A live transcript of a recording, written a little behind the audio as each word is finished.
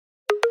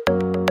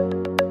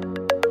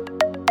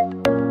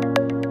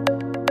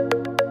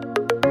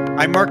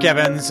I'm Mark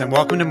Evans, and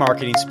welcome to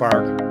Marketing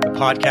Spark, the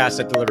podcast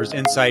that delivers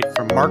insight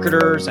from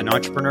marketers and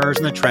entrepreneurs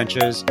in the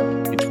trenches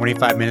in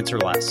 25 minutes or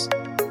less.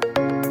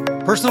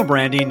 Personal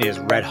branding is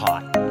red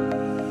hot.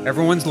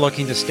 Everyone's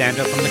looking to stand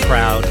out from the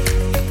crowd.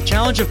 The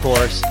challenge, of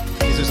course,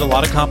 is there's a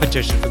lot of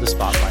competition for the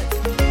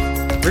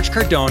spotlight. Rich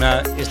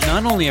Cardona is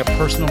not only a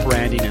personal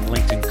branding and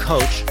LinkedIn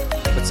coach,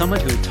 but someone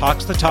who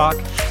talks the talk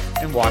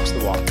and walks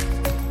the walk.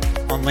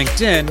 On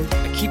LinkedIn,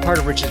 a key part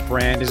of Rich's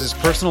brand is his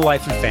personal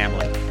life and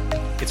family.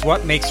 It's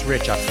what makes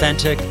Rich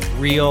authentic,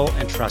 real,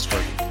 and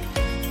trustworthy.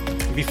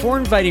 And before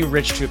inviting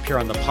Rich to appear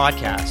on the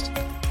podcast,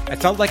 I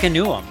felt like I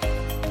knew him.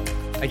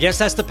 I guess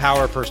that's the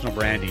power of personal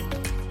branding.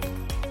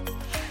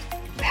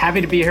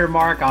 Happy to be here,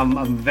 Mark.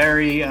 I'm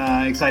very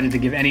excited to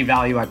give any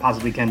value I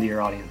possibly can to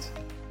your audience.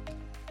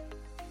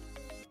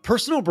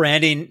 Personal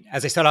branding,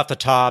 as I said off the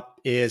top,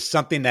 is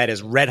something that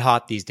is red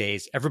hot these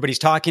days. Everybody's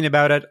talking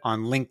about it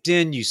on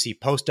LinkedIn. You see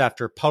post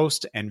after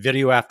post and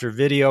video after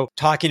video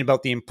talking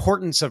about the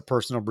importance of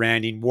personal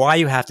branding, why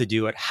you have to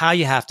do it, how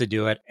you have to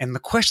do it. And the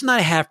question that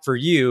I have for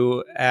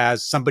you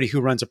as somebody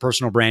who runs a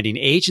personal branding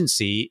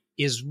agency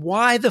is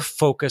why the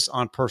focus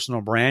on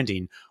personal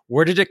branding?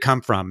 Where did it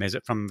come from? Is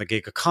it from the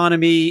gig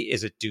economy?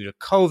 Is it due to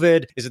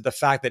COVID? Is it the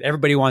fact that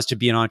everybody wants to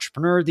be an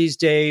entrepreneur these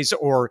days?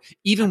 Or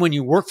even when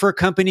you work for a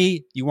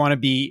company, you want to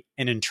be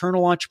an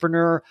internal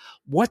entrepreneur?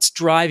 What's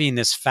driving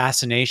this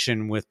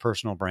fascination with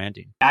personal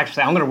branding?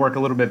 Actually, I'm going to work a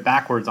little bit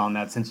backwards on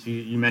that since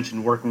you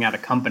mentioned working at a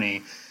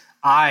company.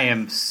 I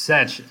am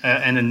such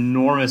an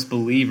enormous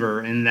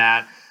believer in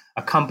that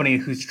a company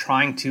who's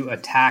trying to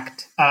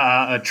attract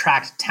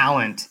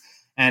talent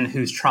and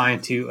who's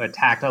trying to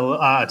attract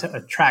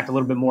a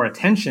little bit more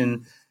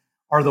attention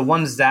are the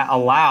ones that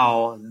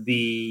allow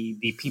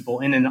the people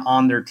in and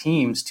on their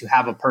teams to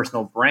have a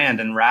personal brand,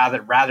 and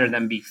rather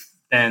than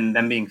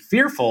being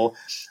fearful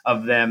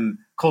of them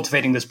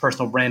cultivating this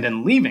personal brand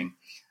and leaving.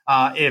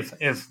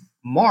 If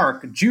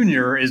Mark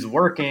Jr. is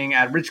working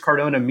at Rich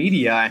Cardona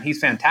Media and he's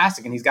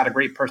fantastic and he's got a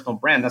great personal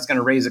brand, that's going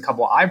to raise a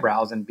couple of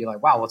eyebrows and be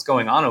like, wow, what's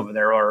going on over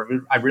there? Or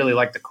I really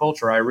like the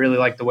culture. I really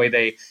like the way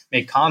they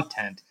make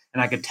content.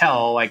 And I could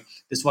tell like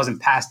this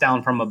wasn't passed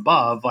down from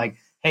above, like,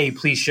 hey,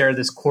 please share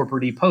this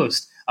corporate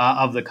post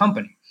of the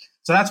company.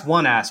 So that's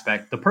one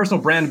aspect. The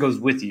personal brand goes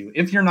with you.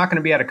 If you're not going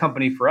to be at a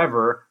company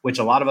forever, which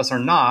a lot of us are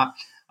not,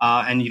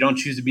 and you don't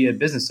choose to be a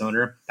business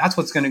owner, that's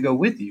what's going to go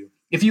with you.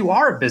 If you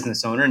are a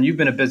business owner and you've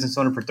been a business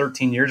owner for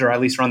 13 years, or at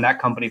least run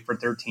that company for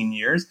 13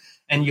 years,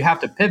 and you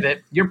have to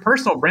pivot, your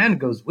personal brand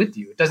goes with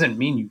you. It doesn't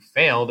mean you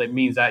failed. It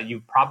means that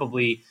you've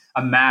probably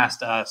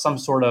amassed some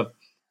sort of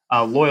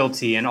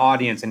loyalty and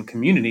audience and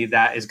community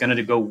that is going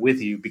to go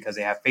with you because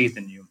they have faith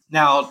in you.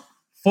 Now,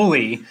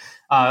 fully,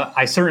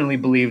 I certainly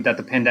believe that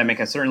the pandemic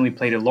has certainly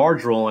played a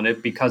large role in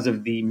it because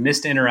of the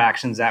missed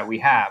interactions that we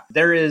have.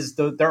 There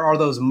are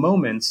those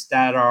moments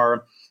that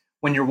are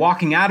when you're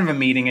walking out of a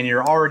meeting and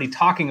you're already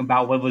talking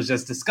about what was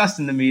just discussed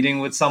in the meeting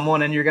with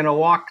someone, and you're going to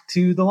walk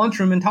to the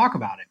lunchroom and talk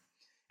about it.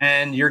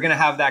 And you're going to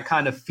have that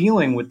kind of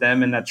feeling with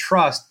them and that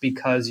trust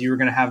because you're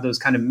going to have those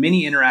kind of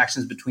mini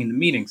interactions between the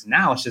meetings.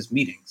 Now it's just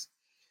meetings.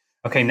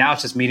 Okay, now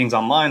it's just meetings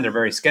online. They're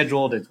very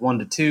scheduled. It's 1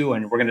 to 2,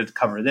 and we're going to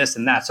cover this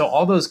and that. So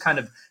all those kind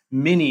of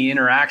mini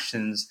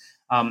interactions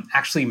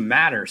actually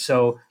matter.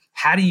 So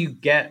how do you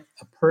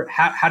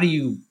how do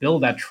you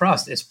build that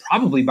trust? It's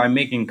probably by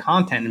making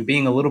content and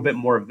being a little bit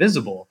more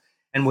visible.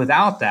 And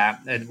without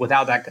that,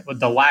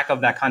 the lack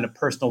of that kind of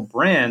personal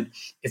brand,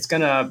 it's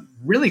going to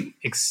really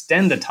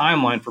extend the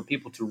timeline for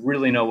people to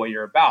really know what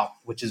you're about,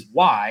 which is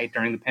why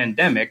during the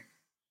pandemic,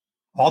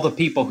 all the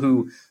people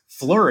who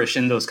flourish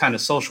in those kind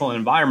of social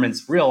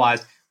environments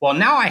realized, well,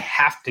 now I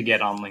have to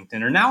get on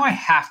LinkedIn, or now I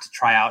have to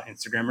try out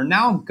Instagram, or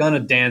now I'm going to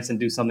dance and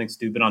do something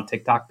stupid on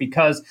TikTok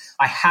because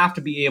I have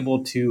to be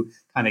able to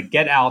kind of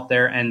get out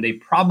there. And they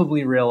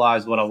probably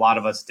realized what a lot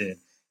of us did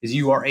is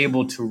you are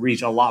able to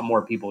reach a lot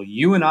more people.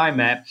 You and I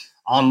met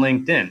on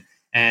LinkedIn.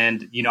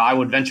 And, I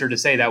would venture to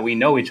say that we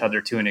know each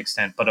other to an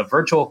extent, but a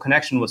virtual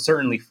connection was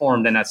certainly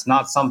formed. And that's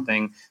not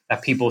something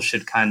that people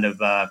should kind of,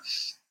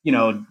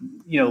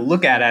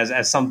 look at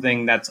as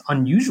something that's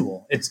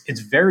unusual. It's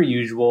very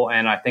usual.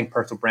 And I think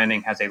personal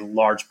branding has a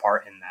large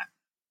part in that.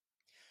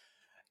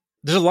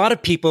 There's a lot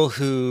of people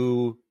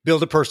who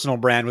build a personal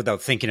brand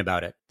without thinking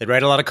about it. They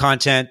write a lot of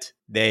content.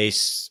 They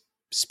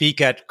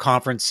speak at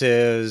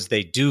conferences.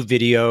 They do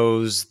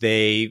videos.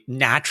 They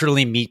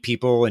naturally meet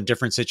people in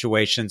different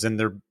situations, and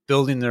they're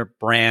building their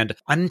brand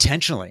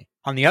unintentionally.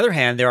 On the other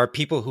hand, there are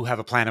people who have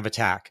a plan of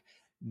attack.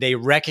 They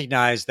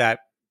recognize that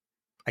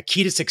a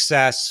key to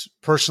success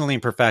personally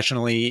and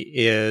professionally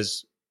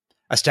is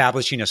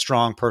establishing a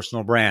strong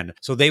personal brand.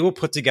 So they will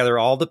put together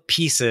all the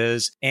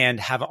pieces and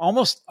have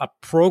almost a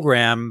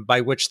program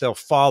by which they'll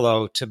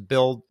follow to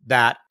build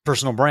that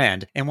personal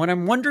brand. And what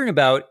I'm wondering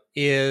about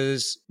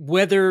is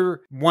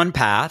whether one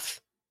path,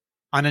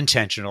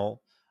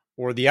 unintentional,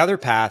 or the other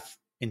path,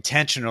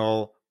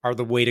 intentional, are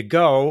the way to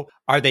go.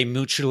 Are they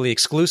mutually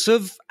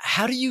exclusive?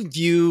 How do you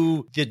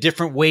view the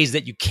different ways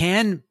that you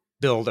can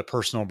build a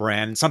personal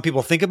brand? And some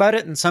people think about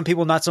it and some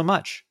people not so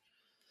much.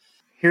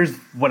 Here's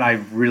what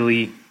I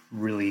really,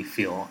 really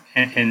feel.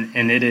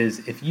 And it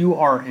is, if you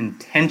are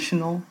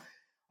intentional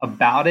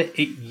about it,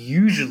 it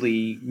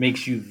usually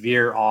makes you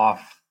veer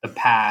off the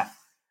path,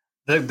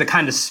 the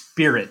kind of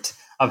spirit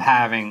of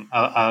having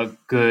a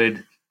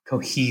good,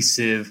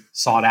 cohesive,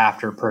 sought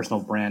after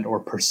personal brand or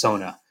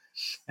persona.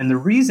 And the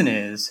reason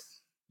is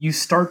you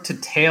start to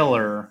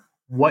tailor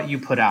what you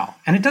put out.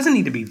 And it doesn't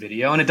need to be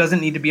video, and it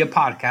doesn't need to be a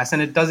podcast,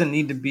 and it doesn't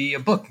need to be a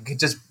book. It could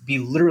just be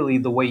literally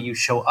the way you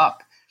show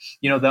up.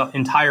 The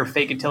entire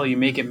fake it till you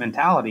make it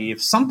mentality.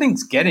 If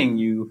something's getting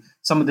you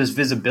some of this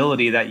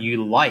visibility that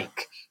you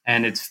like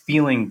and it's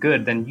feeling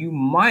good, then you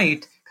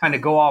might kind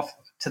of go off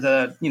to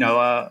the,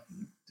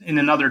 in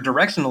another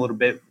direction a little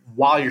bit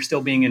while you're still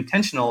being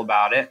intentional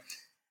about it.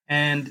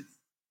 And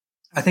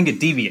I think it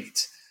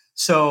deviates.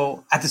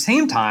 So at the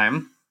same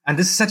time, and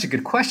this is such a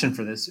good question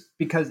for this,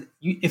 because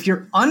if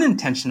you're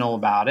unintentional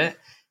about it,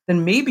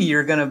 then maybe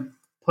you're going to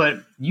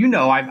put,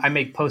 I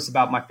make posts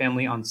about my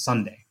family on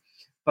Sunday.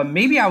 But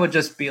maybe I would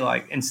just be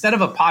like, instead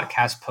of a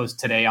podcast post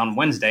today on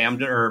Wednesday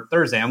or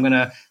Thursday, I'm going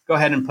to go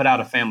ahead and put out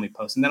a family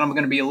post. And then I'm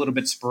going to be a little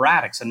bit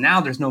sporadic. So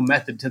now there's no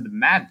method to the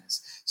madness.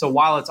 So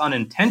while it's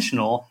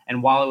unintentional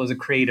and while it was a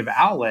creative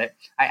outlet,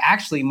 I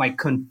actually might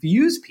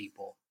confuse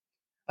people,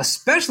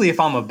 especially if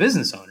I'm a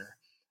business owner.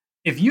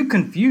 If you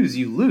confuse,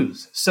 you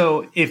lose.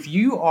 So if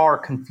you are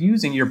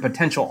confusing your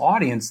potential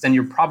audience, then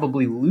you're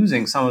probably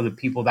losing some of the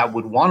people that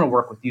would want to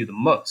work with you the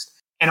most.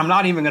 And I'm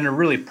not even going to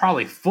really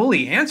probably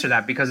fully answer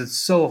that because it's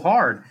so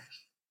hard.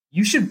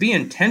 You should be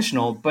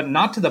intentional, but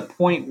not to the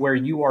point where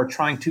you are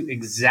trying to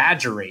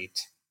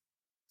exaggerate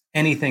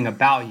anything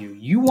about you.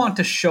 You want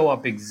to show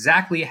up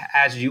exactly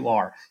as you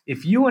are.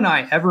 If you and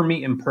I ever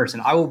meet in person,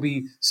 I will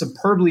be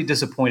superbly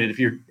disappointed if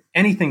you're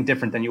anything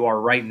different than you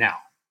are right now.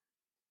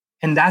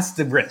 And that's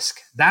the risk.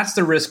 That's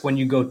the risk when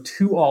you go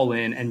too all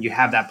in and you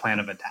have that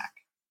plan of attack.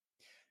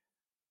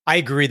 I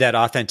agree that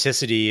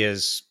authenticity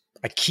is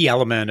a key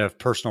element of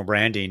personal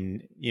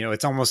branding.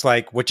 It's almost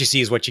like what you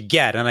see is what you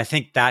get. And I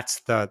think that's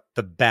the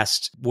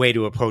best way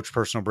to approach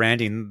personal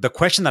branding. The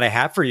question that I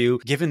have for you,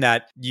 given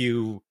that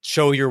you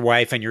show your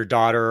wife and your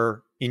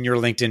daughter in your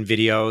LinkedIn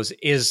videos,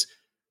 is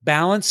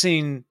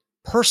balancing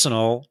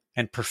personal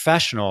and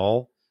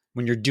professional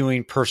when you're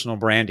doing personal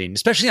branding,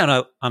 especially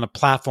on a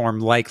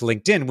platform like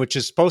LinkedIn, which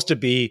is supposed to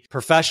be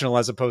professional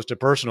as opposed to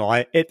personal.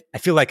 I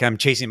feel like I'm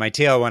chasing my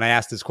tail when I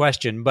ask this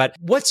question, but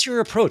what's your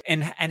approach,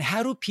 and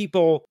how do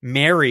people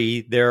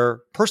marry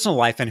their personal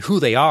life and who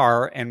they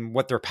are and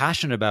what they're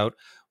passionate about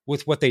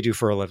with what they do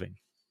for a living?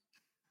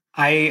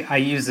 I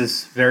use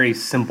this very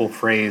simple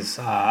phrase.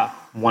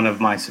 One of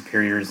my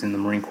superiors in the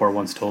Marine Corps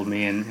once told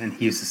me, and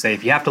he used to say,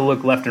 if you have to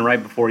look left and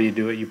right before you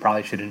do it, you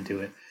probably shouldn't do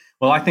it.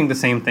 Well, I think the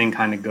same thing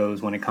kind of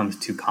goes when it comes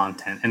to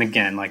content. And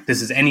again, like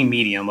this is any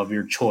medium of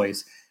your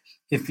choice.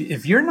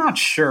 If you're not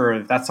sure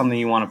if that's something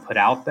you want to put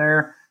out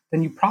there,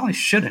 then you probably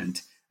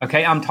shouldn't.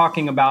 Okay, I'm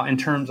talking about in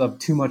terms of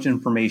too much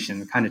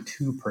information, kind of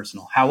too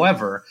personal.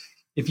 However,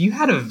 if you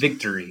had a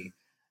victory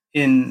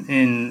in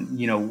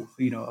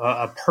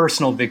a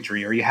personal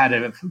victory, or you had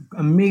an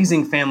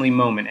amazing family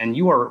moment, and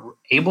you are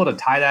able to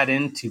tie that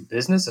into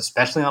business,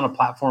 especially on a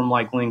platform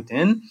like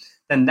LinkedIn,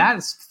 then that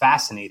is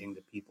fascinating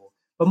to people.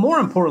 But more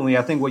importantly,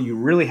 I think what you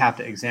really have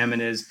to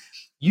examine is,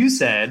 you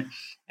said,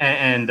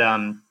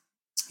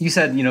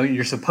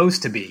 you're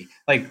supposed to be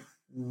like,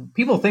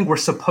 people think we're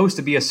supposed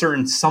to be a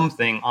certain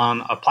something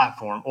on a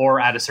platform or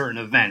at a certain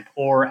event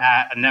or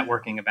at a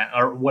networking event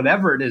or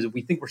whatever it is.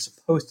 We think we're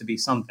supposed to be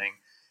something.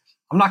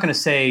 I'm not going to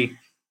say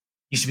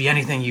you should be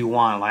anything you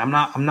want. Like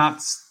I'm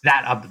not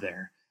that up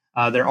there.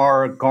 There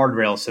are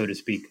guardrails, so to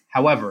speak.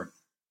 However,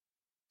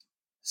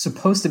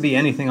 supposed to be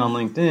anything on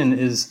LinkedIn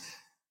is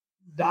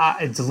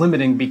it's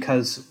limiting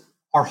because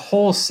our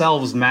whole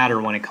selves matter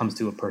when it comes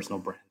to a personal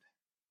brand.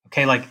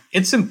 Okay, like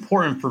it's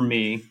important for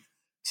me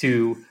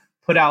to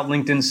put out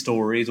LinkedIn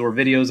stories or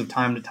videos of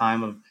time to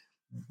time of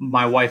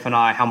my wife and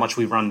I, how much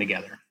we run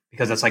together,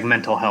 because that's like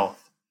mental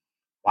health.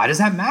 Why does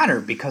that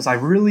matter? Because I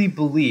really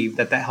believe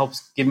that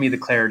helps give me the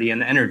clarity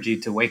and the energy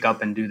to wake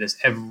up and do this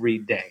every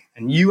day.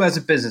 And you as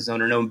a business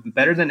owner know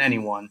better than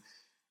anyone,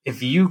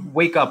 if you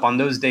wake up on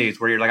those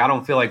days where you're like, I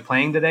don't feel like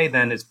playing today,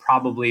 then it's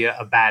probably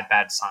a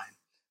bad sign.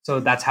 So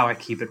that's how I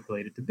keep it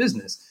related to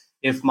business.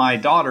 If my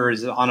daughter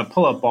is on a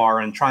pull-up bar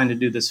and trying to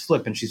do this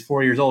flip and she's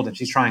 4 years old and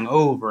she's trying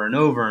over and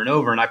over and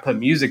over and I put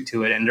music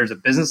to it and there's a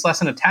business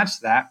lesson attached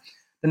to that,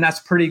 then that's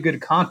pretty good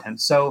content.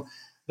 So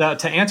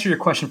to answer your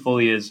question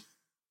fully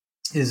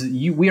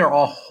we are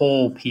all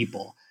whole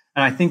people.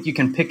 And I think you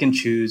can pick and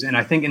choose. And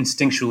I think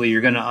instinctually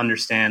you're going to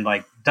understand,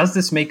 like, does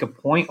this make a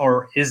point,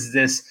 or is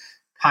this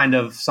kind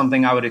of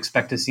something I would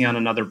expect to see on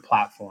another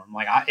platform?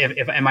 Like,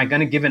 am I going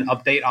to give an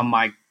update on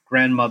my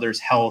grandmother's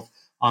health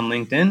on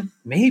LinkedIn?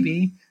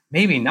 Maybe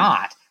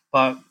not,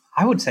 but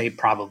I would say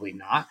probably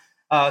not.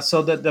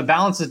 So the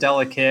balance is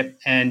delicate,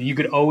 and you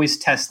could always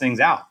test things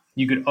out.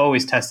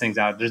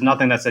 There's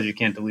nothing that says you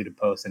can't delete a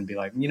post and be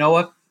like, you know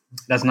what?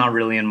 That's not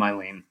really in my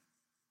lane.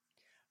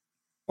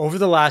 Over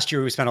the last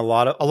year, we spent a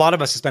lot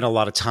of us have spent a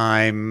lot of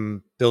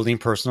time building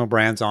personal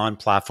brands on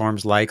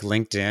platforms like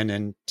LinkedIn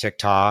and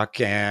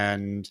TikTok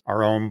and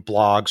our own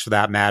blogs for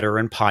that matter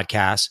and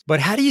podcasts.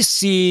 But how do you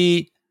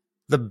see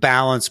the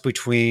balance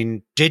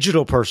between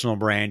digital personal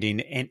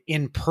branding and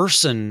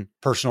in-person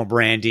personal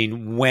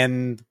branding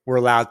when we're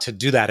allowed to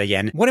do that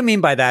again? What I mean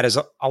by that is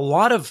a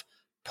lot of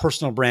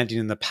personal branding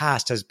in the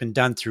past has been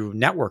done through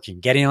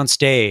networking, getting on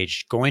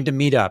stage, going to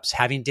meetups,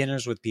 having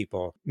dinners with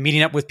people,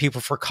 meeting up with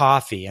people for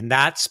coffee. And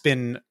that's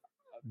been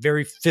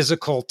very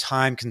physical,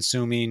 time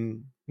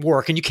consuming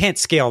work. And you can't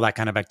scale that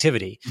kind of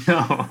activity.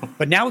 No.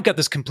 But now we've got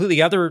this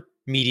completely other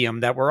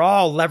medium that we're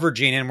all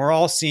leveraging and we're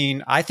all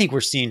seeing, I think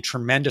we're seeing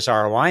tremendous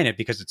ROI in it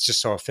because it's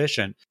just so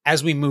efficient.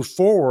 As we move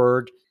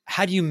forward,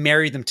 how do you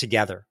marry them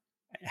together?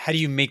 How do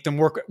you make them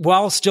work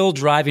while still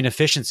driving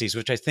efficiencies,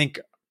 which I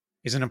think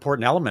is an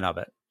important element of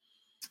it?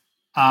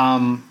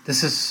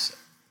 This is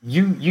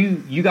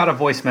you got a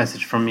voice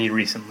message from me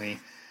recently,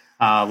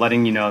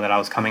 letting you know that I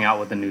was coming out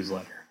with a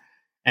newsletter,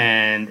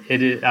 and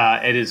it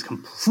is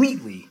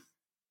completely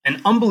and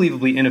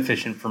unbelievably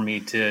inefficient for me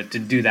to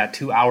do that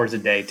 2 hours a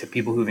day to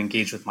people who've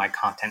engaged with my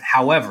content.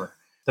 However,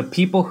 the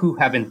people who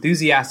have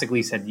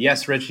enthusiastically said,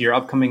 yes, Rich, your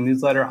upcoming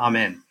newsletter, I'm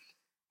in,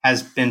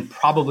 has been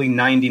probably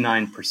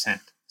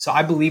 99%. So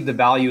I believe the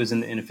value is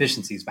in the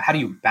inefficiencies, but how do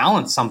you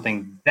balance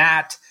something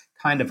that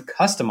kind of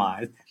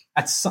customized?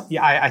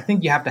 I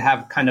think you have to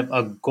have kind of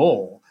a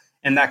goal,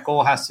 and that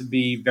goal has to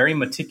be very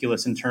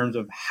meticulous in terms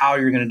of how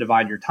you're going to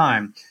divide your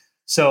time.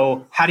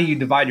 So how do you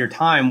divide your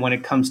time when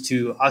it comes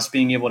to us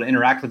being able to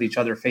interact with each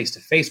other face to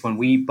face when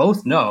we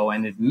both know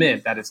and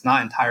admit that it's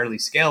not entirely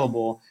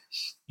scalable?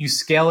 You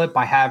scale it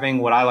by having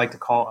what I like to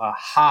call a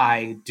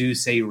high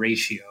do-say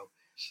ratio.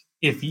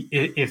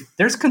 If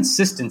there's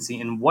consistency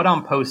in what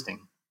I'm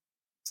posting,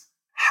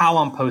 how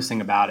I'm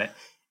posting about it,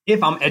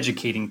 if I'm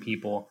educating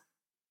people,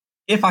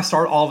 if I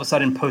start all of a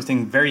sudden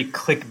posting very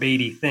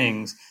clickbaity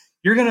things,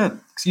 you're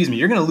gonna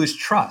lose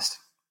trust.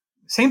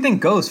 Same thing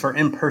goes for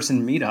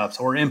in-person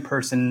meetups or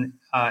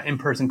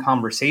in-person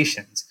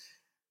conversations.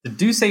 The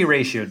do-say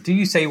ratio, do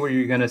you say what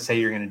you're going to say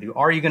you're going to do?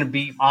 Are you going to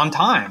be on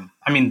time?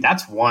 I mean,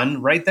 that's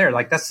one right there.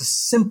 Like, that's the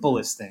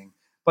simplest thing.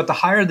 But the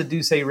higher the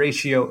do-say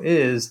ratio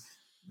is,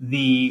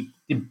 the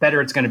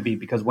better it's going to be,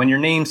 because when your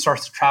name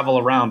starts to travel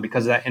around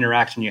because of that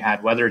interaction you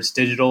had, whether it's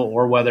digital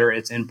or whether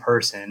it's in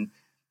person,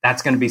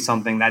 that's going to be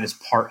something that is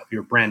part of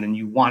your brand, and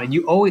you want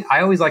it.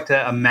 I always like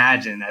to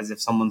imagine as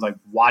if someone's like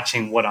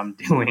watching what I'm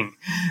doing,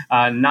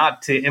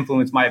 not to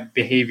influence my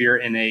behavior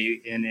in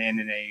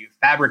a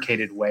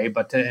fabricated way,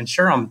 but to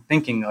ensure I'm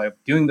thinking of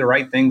doing the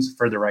right things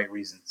for the right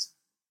reasons.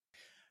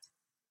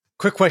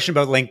 Quick question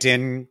about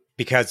LinkedIn,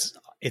 because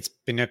it's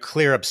been a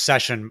clear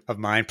obsession of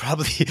mine,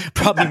 probably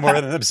more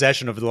than an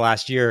obsession over the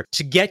last year,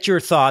 to get your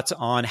thoughts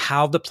on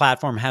how the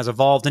platform has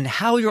evolved and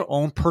how your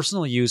own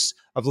personal use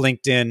of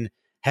LinkedIn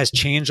has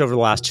changed over the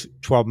last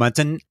 12 months.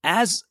 And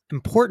as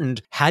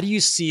important, how do you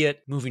see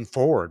it moving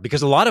forward?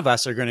 Because a lot of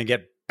us are going to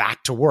get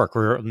back to work,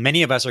 or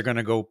many of us are going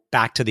to go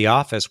back to the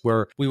office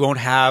where we won't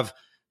have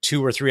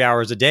 2 or 3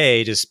 hours a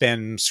day to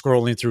spend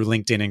scrolling through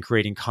LinkedIn and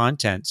creating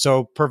content.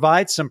 So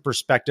provide some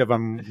perspective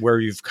on where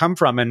you've come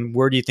from and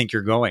where do you think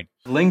you're going?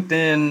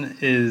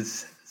 LinkedIn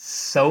is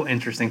so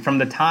interesting. From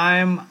the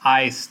time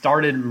I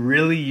started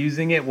really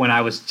using it, when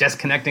I was just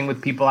connecting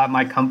with people at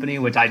my company,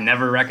 which I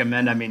never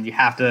recommend. I mean, you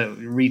have to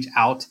reach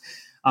out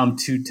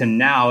to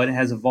now. It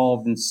has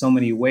evolved in so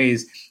many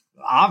ways.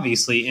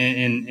 Obviously,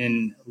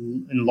 in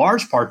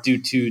large part due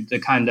to the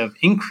kind of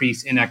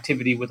increase in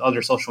activity with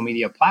other social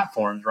media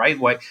platforms, right?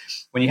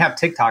 When you have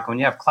TikTok, when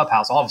you have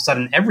Clubhouse, all of a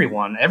sudden every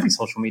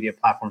social media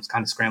platform is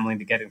kind of scrambling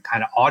to get a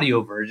kind of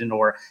audio version.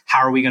 Or how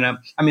are we going to,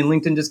 I mean,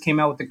 LinkedIn just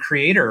came out with the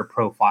creator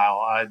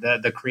profile,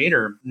 the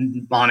creator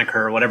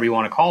moniker, or whatever you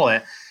want to call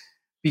it,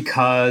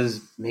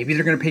 because maybe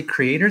they're going to pay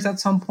creators at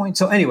some point.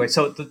 So anyway,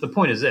 so the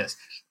point is this.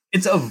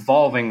 It's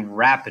evolving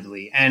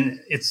rapidly, and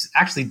it's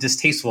actually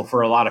distasteful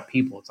for a lot of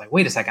people. It's like,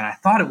 wait a second, I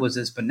thought it was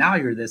this, but now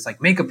you're this. Like,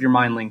 make up your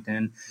mind,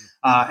 LinkedIn.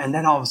 And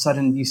then all of a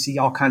sudden you see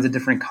all kinds of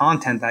different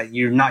content that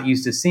you're not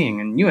used to seeing.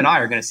 And you and I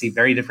are going to see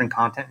very different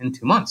content in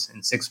 2 months,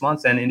 in 6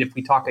 months. And if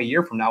we talk a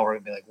year from now, we're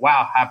going to be like,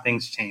 wow, have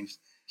things changed?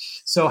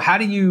 So how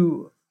do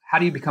you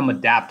become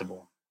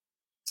adaptable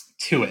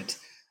to it?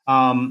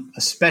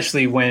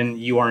 Especially when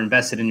you are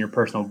invested in your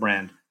personal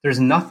brand. There's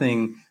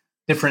nothing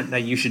different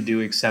that you should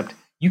do except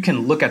you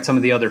can look at some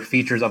of the other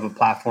features of a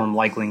platform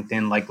like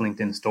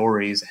LinkedIn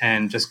Stories,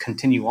 and just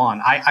continue on.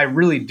 I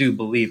really do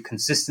believe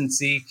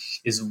consistency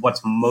is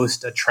what's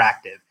most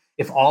attractive.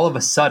 If all of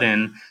a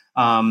sudden,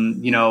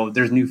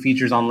 there's new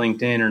features on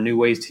LinkedIn or new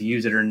ways to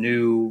use it or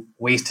new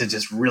ways to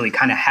just really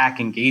kind of hack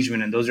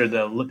engagement, and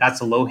that's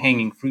the low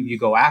hanging fruit you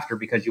go after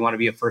because you want to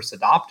be a first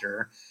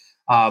adopter,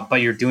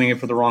 but you're doing it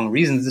for the wrong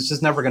reasons, it's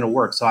just never going to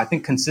work. So I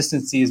think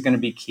consistency is going to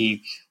be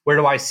key. Where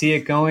do I see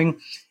it going?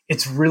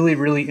 It's really,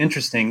 really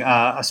interesting,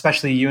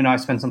 especially you and I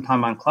spent some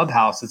time on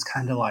Clubhouse. It's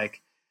kind of like,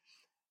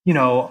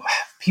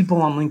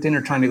 people on LinkedIn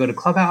are trying to go to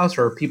Clubhouse,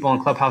 or people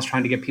on Clubhouse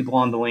trying to get people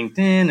onto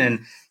LinkedIn?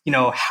 And,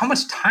 how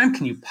much time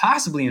can you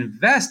possibly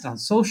invest on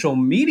social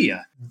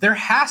media? There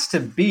has to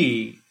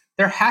be,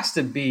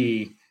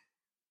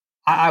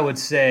 I would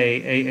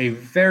say, a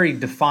very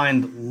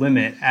defined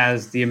limit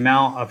as the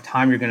amount of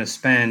time you're going to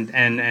spend,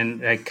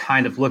 and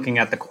kind of looking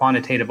at the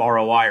quantitative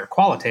ROI or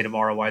qualitative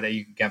ROI that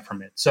you can get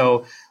from it.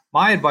 So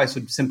my advice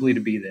would simply to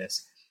be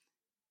this: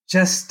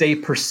 just stay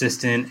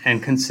persistent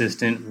and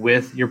consistent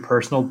with your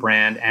personal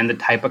brand and the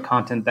type of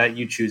content that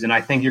you choose. And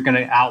I think you're going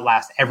to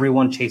outlast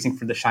everyone chasing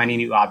for the shiny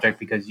new object,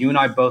 because you and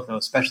I both know,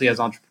 especially as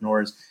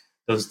entrepreneurs,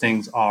 those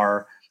things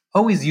are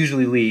always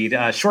usually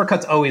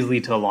shortcuts always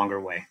lead to a longer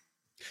way.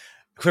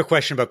 Quick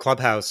question about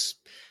Clubhouse.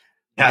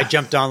 Yeah. I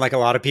jumped on like a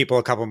lot of people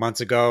a couple of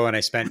months ago, and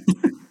I spent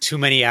too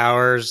many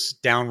hours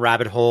down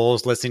rabbit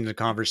holes listening to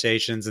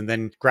conversations. And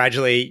then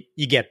gradually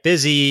you get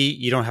busy.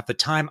 You don't have the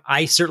time.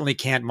 I certainly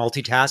can't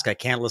multitask. I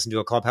can't listen to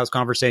a Clubhouse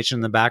conversation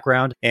in the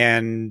background.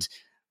 And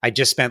I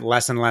just spent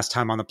less and less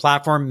time on the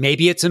platform.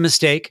 Maybe it's a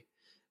mistake,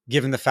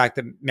 given the fact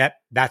that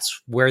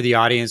that's where the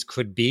audience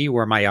could be,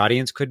 where my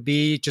audience could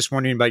be. Just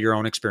wondering about your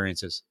own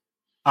experiences.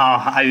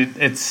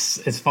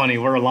 It's funny.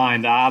 We're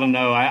aligned. I don't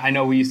know. I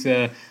know I used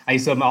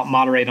to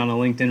moderate on a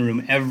LinkedIn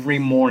room every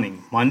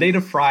morning, Monday to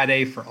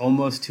Friday, for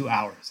almost 2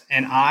 hours.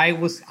 And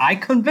I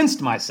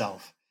convinced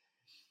myself,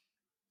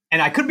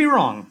 and I could be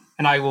wrong,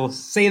 and I will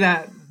say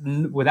that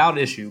without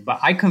issue, but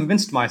I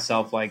convinced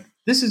myself, like,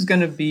 this is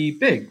going to be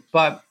big,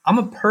 but I'm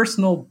a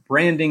personal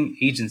branding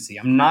agency.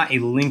 I'm not a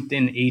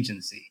LinkedIn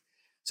agency.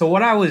 So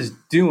what I was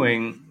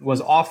doing was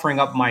offering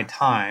up my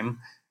time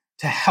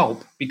to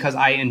help, because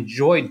I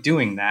enjoy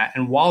doing that.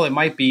 And while it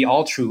might be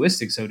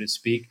altruistic, so to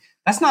speak,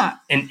 that's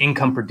not an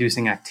income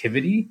producing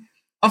activity.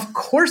 Of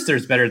course,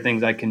 there's better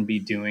things I can be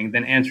doing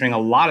than answering a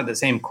lot of the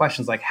same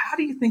questions. Like, how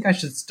do you think I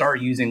should start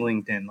using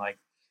LinkedIn? Like,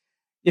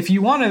 if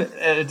you want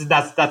to,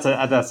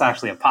 that's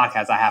actually a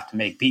podcast I have to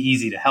make, be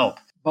easy to help.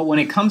 But when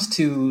it comes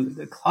to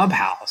the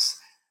Clubhouse,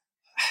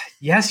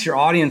 yes, your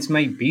audience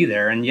might be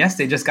there. And yes,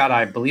 they just got,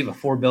 I believe, a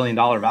 $4 billion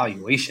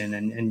valuation.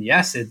 And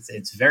yes,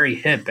 it's very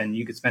hip and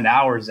you could spend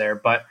hours there.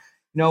 But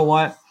you know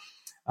what?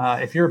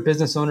 If you're a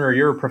business owner or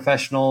you're a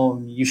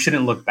professional, you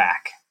shouldn't look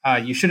back.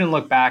 You shouldn't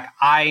look back.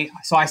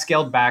 So I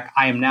scaled back.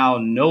 I am now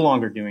no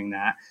longer doing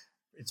that.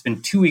 It's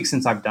been 2 weeks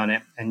since I've done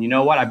it. And you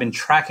know what? I've been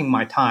tracking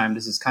my time.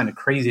 This is kind of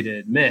crazy to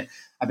admit.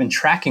 I've been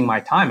tracking my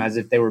time as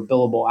if they were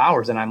billable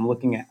hours. And I'm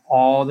looking at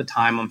all the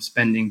time I'm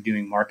spending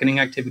doing marketing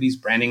activities,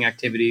 branding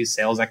activities,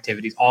 sales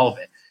activities, all of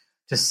it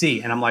to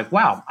see. And I'm like,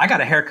 wow, I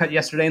got a haircut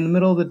yesterday in the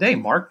middle of the day,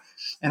 Mark.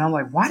 And I'm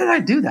like, why did I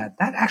do that?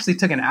 That actually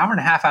took an hour and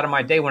a half out of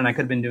my day when I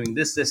could have been doing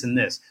this, this, and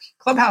this.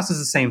 Clubhouse is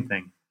the same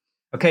thing.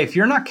 Okay, if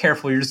you're not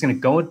careful, you're just going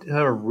to go into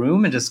a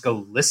room and just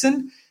go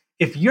listen.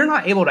 If you're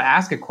not able to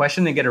ask a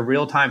question and get a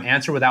real-time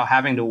answer without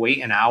having to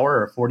wait an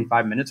hour or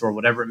 45 minutes or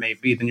whatever it may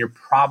be, then you're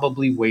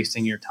probably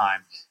wasting your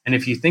time. And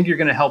if you think you're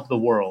going to help the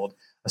world,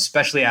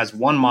 especially as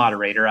one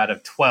moderator out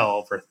of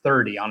 12 or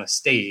 30 on a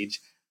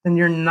stage, then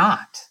you're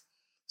not.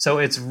 So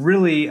it's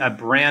really a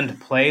brand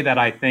play that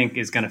I think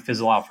is going to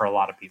fizzle out for a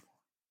lot of people.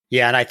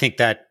 Yeah, and I think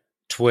that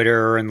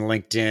Twitter and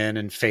LinkedIn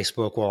and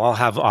Facebook will all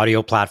have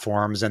audio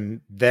platforms,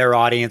 and their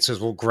audiences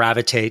will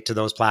gravitate to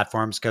those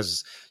platforms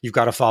because you've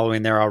got a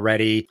following there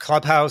already.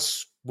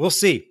 Clubhouse, we'll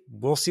see.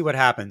 We'll see what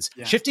happens.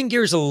 Yeah. Shifting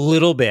gears a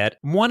little bit,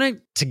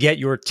 wanted to get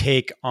your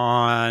take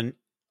on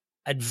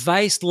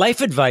life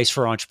advice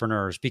for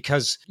entrepreneurs,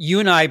 because you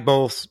and I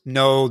both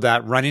know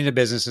that running a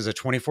business is a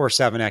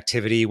 24/7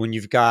 activity. When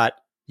you've got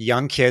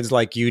young kids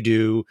like you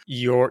do,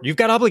 you've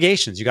got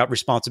obligations, you got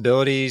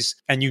responsibilities,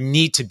 and you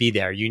need to be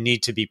there. You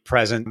need to be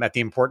present at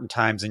the important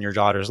times in your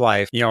daughter's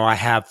life. I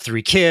have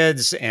 3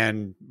 kids,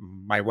 and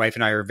my wife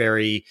and I are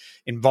very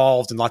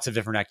involved in lots of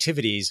different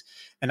activities.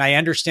 And I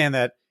understand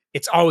that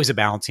it's always a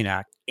balancing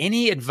act.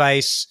 Any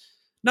advice,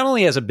 not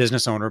only as a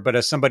business owner, but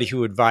as somebody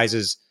who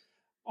advises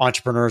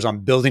entrepreneurs on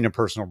building a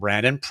personal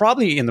brand and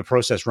probably in the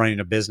process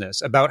running a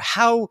business, about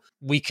how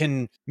we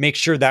can make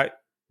sure that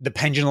the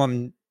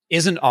pendulum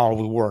isn't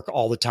all work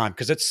all the time,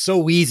 because it's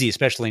so easy,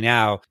 especially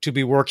now, to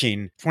be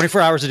working 24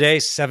 hours a day,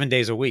 7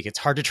 days a week. It's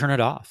hard to turn it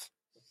off.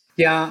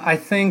 Yeah, I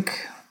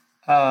think,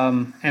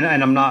 and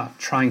I'm not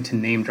trying to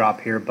name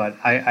drop here,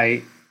 but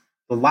the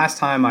last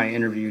time I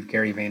interviewed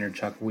Gary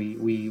Vaynerchuk,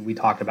 we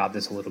talked about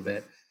this a little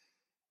bit,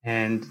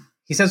 and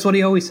he says what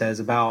he always says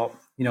about,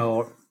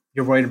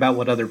 you're worried about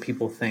what other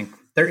people think.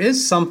 There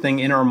is something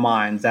in our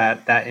minds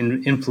that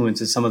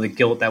influences some of the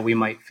guilt that we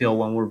might feel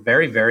when we're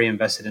very, very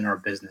invested in our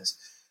business.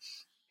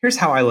 Here's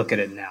how I look at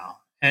it now.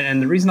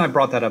 And the reason I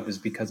brought that up is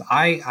because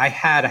I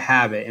had a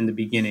habit in the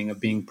beginning of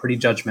being pretty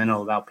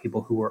judgmental about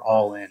people who were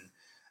all in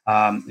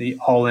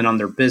on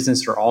their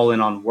business or all in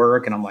on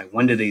work. And I'm like,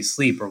 when do they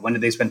sleep or when do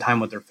they spend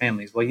time with their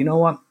families? Well, you know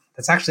what?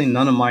 That's actually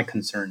none of my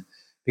concern,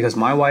 because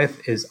my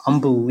wife is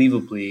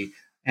unbelievably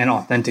and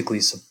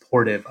authentically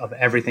supportive of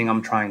everything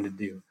I'm trying to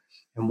do.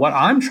 And what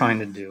I'm trying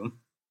to do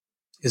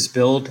is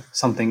build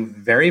something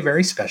very,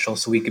 very special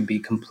so we can be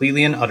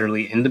completely and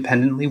utterly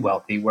independently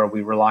wealthy, where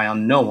we rely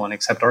on no one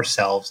except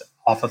ourselves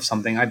off of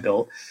something I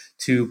built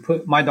to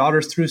put my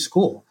daughters through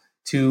school,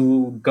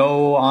 to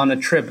go on a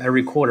trip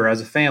every quarter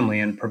as a family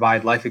and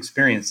provide life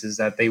experiences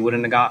that they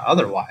wouldn't have got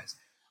otherwise.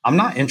 I'm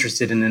not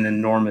interested in an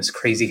enormous,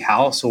 crazy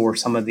house or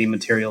some of the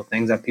material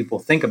things that people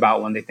think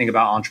about when they think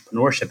about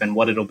entrepreneurship and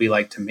what it'll be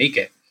like to make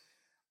it.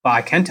 But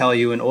I can tell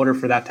you, in order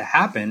for that to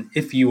happen,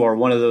 if you are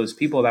one of those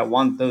people that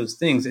want those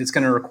things, it's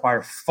going to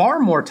require far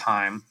more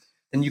time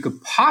than you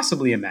could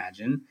possibly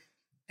imagine.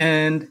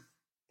 And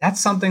that's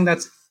something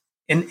that's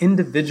an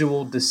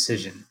individual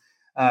decision.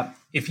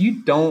 If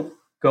you don't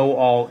go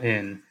all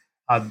in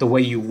the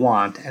way you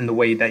want and the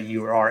way that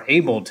you are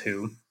able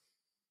to,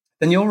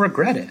 then you'll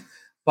regret it.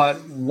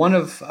 But one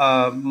of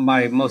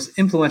my most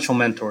influential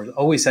mentors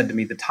always said to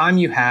me, the time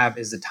you have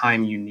is the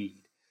time you need.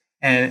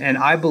 And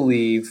I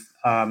believe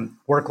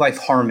work-life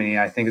harmony,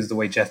 I think is the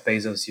way Jeff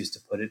Bezos used to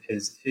put it,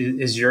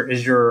 is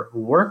your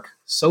work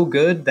so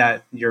good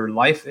that your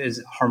life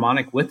is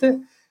harmonic with it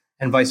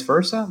and vice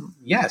versa?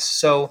 Yes.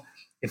 So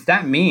if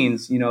that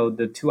means,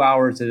 the 2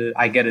 hours that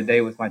I get a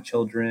day with my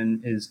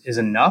children is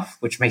enough,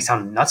 which may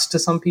sound nuts to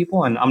some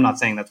people, and I'm not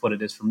saying that's what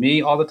it is for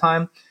me all the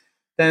time,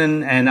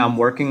 then, and I'm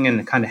working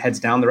and kind of heads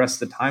down the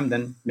rest of the time,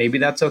 then maybe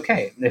that's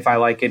okay. If I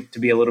like it to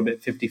be a little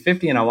bit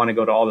 50-50 and I want to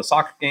go to all the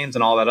soccer games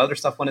and all that other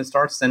stuff when it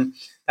starts, then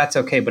that's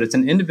okay. But it's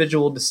an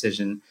individual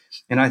decision.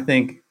 And I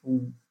think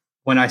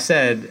when I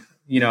said,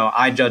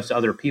 I judged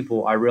other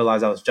people, I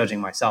realized I was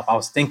judging myself. I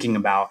was thinking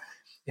about,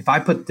 if I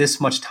put this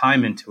much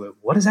time into it,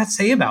 what does that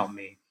say about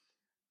me?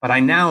 But I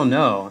now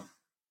know,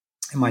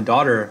 and my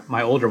daughter,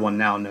 my older one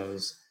now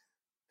knows,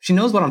 she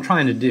knows what I'm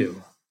trying to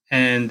do.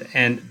 And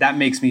that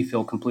makes me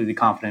feel completely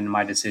confident in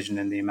my decision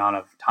and the amount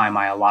of time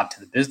I allot to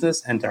the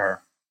business and to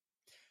her.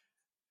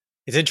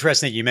 It's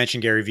interesting that you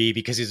mentioned Gary Vee,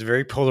 because he's a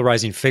very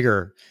polarizing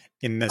figure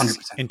in this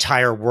 100%.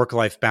 Entire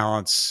work-life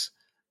balance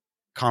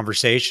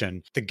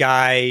conversation. The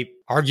guy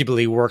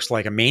arguably works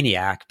like a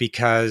maniac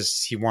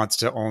because he wants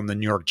to own the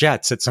New York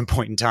Jets at some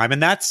point in time.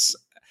 And that's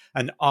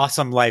an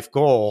awesome life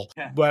goal.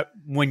 Yeah. But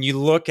when you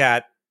look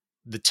at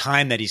the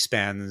time that he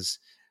spends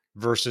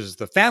versus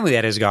the family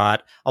that he's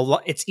got,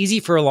 it's easy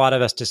for a lot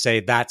of us to say,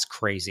 that's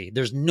crazy.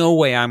 There's no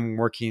way I'm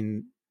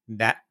working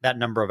that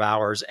number of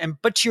hours.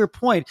 But to your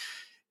point,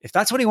 if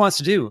that's what he wants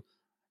to do,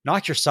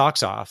 knock your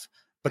socks off.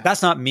 But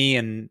that's not me,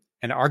 and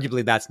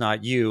arguably that's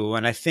not you.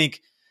 And I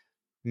think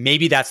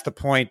maybe that's the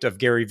point of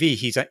Gary Vee.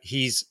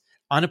 He's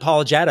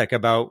unapologetic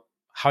about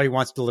how he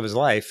wants to live his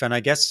life. And I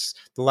guess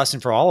the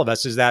lesson for all of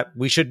us is that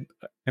we should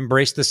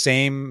embrace the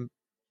same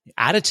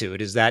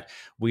attitude, is that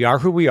we are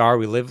who we are,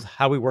 we live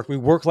how we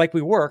work like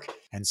we work,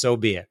 and so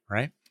be it,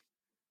 right?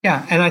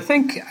 Yeah. And I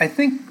think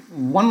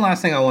one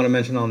last thing I want to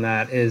mention on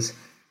that is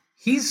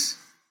he's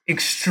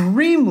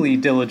extremely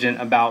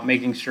diligent about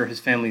making sure his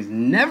family's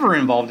never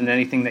involved in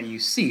anything that you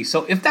see.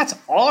 So if that's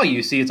all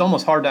you see, it's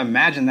almost hard to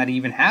imagine that he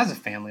even has a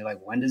family. Like,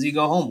 when does he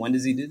go home? When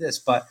does he do this?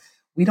 But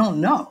we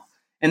don't know.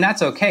 And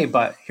that's okay.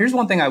 But here's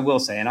one thing I will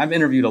say, and I've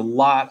interviewed a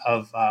lot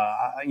of,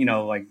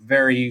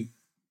 very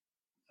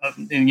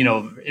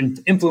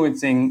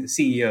influencing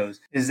CEOs,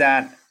 is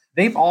that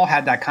they've all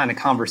had that kind of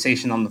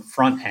conversation on the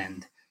front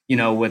end,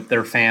 with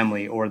their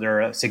family or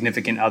their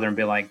significant other, and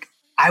be like,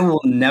 I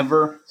will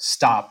never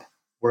stop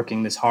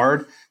working this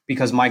hard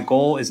because my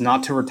goal is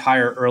not to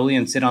retire early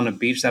and sit on a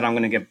beach that I'm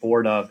going to get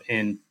bored of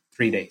in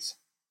 3 days.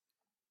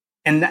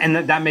 And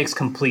that makes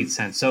complete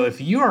sense. So if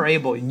you are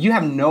able, you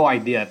have no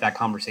idea if that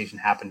conversation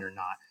happened or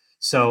not.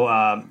 So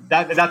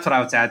that's what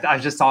I would say. I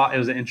just thought it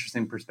was an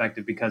interesting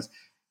perspective because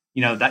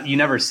that you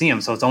never see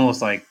him. So it's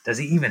almost like, does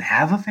he even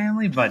have a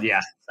family? But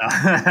yeah. So.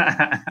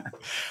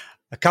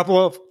 A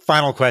couple of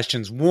final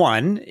questions.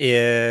 One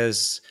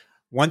is,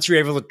 once you're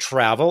able to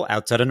travel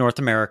outside of North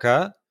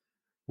America,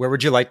 where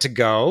would you like to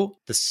go?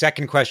 The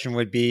second question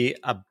would be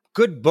a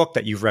good book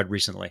that you've read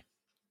recently.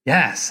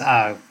 Yes,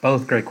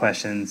 both great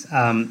questions.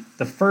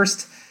 The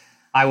first,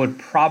 I would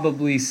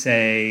probably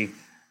say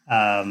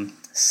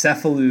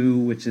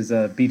Cefalù, which is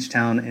a beach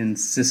town in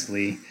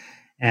Sicily.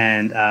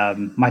 And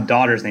my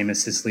daughter's name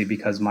is Sicily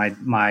because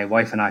my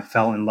wife and I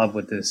fell in love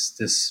with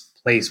this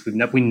place. We've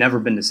never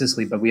been to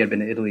Sicily, but we had been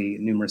to Italy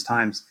numerous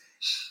times.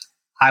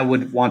 I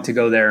would want to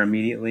go there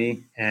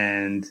immediately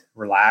and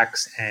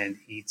relax and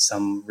eat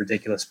some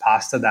ridiculous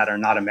pasta that are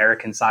not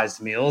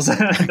American-sized meals.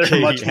 They're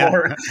much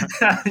more,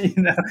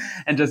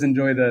 and just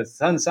enjoy the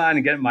sunshine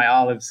and get my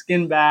olive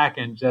skin back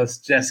and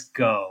just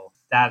go.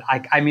 That I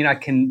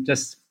can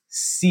just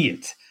see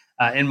it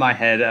in my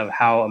head of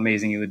how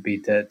amazing it would be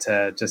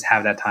to just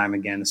have that time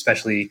again,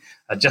 especially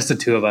just the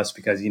two of us,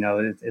 because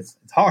it's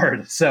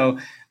hard. So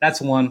that's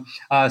one.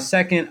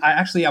 Second,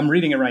 I'm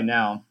reading it right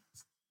now.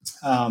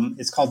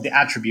 It's called The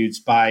Attributes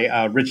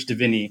by Rich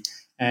Diviney.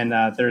 And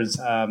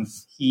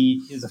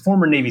he is a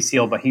former Navy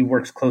SEAL, but he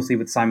works closely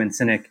with Simon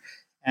Sinek.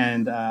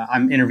 And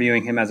I'm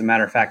interviewing him, as a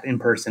matter of fact, in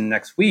person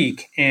next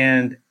week.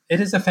 And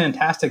it is a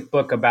fantastic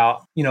book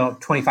about,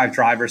 25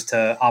 drivers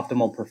to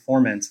optimal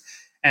performance.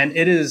 And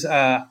it is,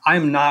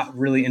 I'm not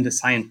really into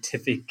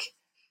scientific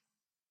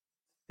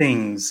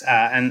things.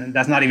 And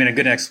that's not even a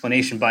good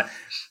explanation, but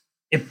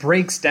it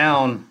breaks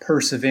down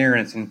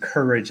perseverance and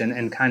courage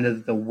and kind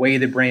of the way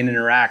the brain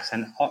interacts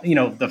and,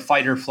 the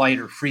fight or flight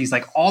or freeze,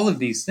 like all of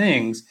these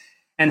things,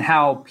 and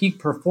how peak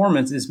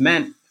performance is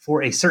meant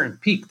for a certain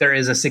peak. There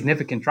is a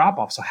significant drop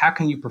off. So how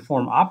can you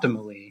perform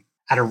optimally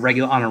on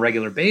a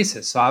regular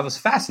basis? So I was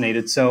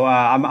fascinated. So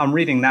I'm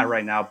reading that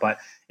right now, but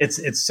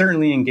it's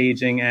certainly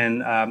engaging.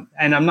 And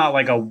I'm not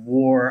like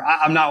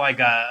I'm not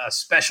like a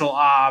special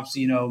ops,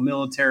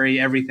 military,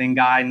 everything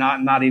guy,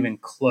 not even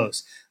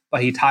close.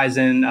 But he ties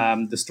in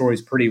the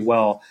stories pretty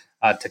well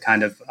to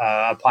kind of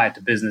apply it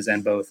to business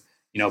and both,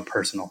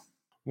 personal.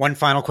 One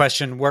final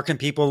question. Where can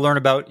people learn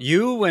about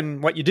you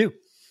and what you do?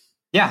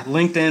 Yeah,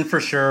 LinkedIn for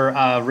sure.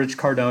 Rich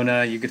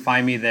Cardona, you could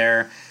find me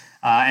there.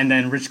 And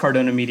then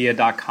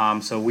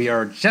richcardonamedia.com. So we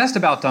are just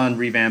about done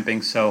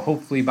revamping. So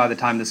hopefully by the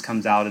time this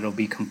comes out, it'll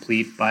be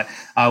complete. But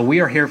we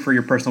are here for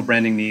your personal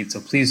branding needs.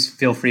 So please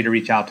feel free to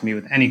reach out to me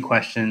with any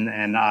question.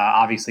 And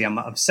obviously I'm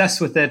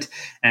obsessed with it.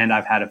 And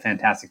I've had a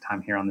fantastic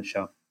time here on the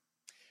show.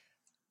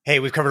 Hey,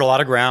 we've covered a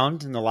lot of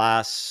ground in the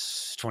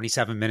last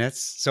 27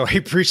 minutes. So I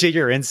appreciate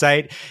your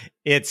insight.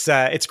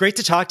 It's great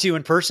to talk to you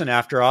in person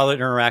after all the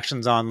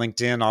interactions on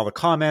LinkedIn, all the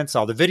comments,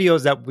 all the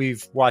videos that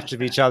we've watched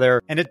of each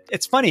other. And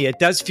it's funny. It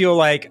does feel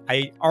like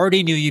I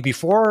already knew you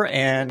before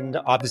and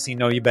obviously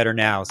know you better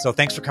now. So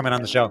thanks for coming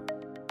on the show.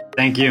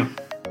 Thank you.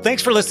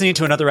 Thanks for listening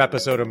to another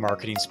episode of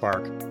Marketing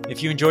Spark.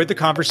 If you enjoyed the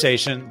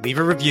conversation, leave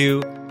a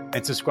review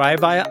and subscribe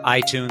via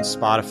iTunes,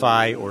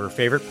 Spotify, or your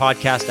favorite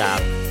podcast app.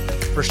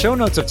 For show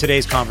notes of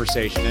today's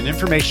conversation and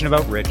information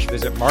about Rich,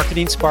 visit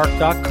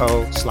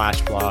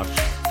marketingspark.co/blog.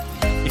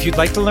 If you'd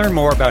like to learn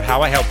more about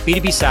how I help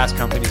B2B SaaS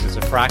companies as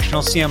a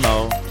fractional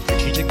CMO,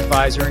 strategic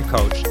advisor, and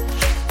coach,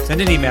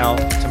 send an email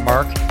to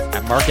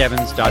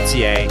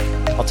mark@markevans.ca.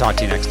 I'll talk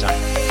to you next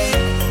time.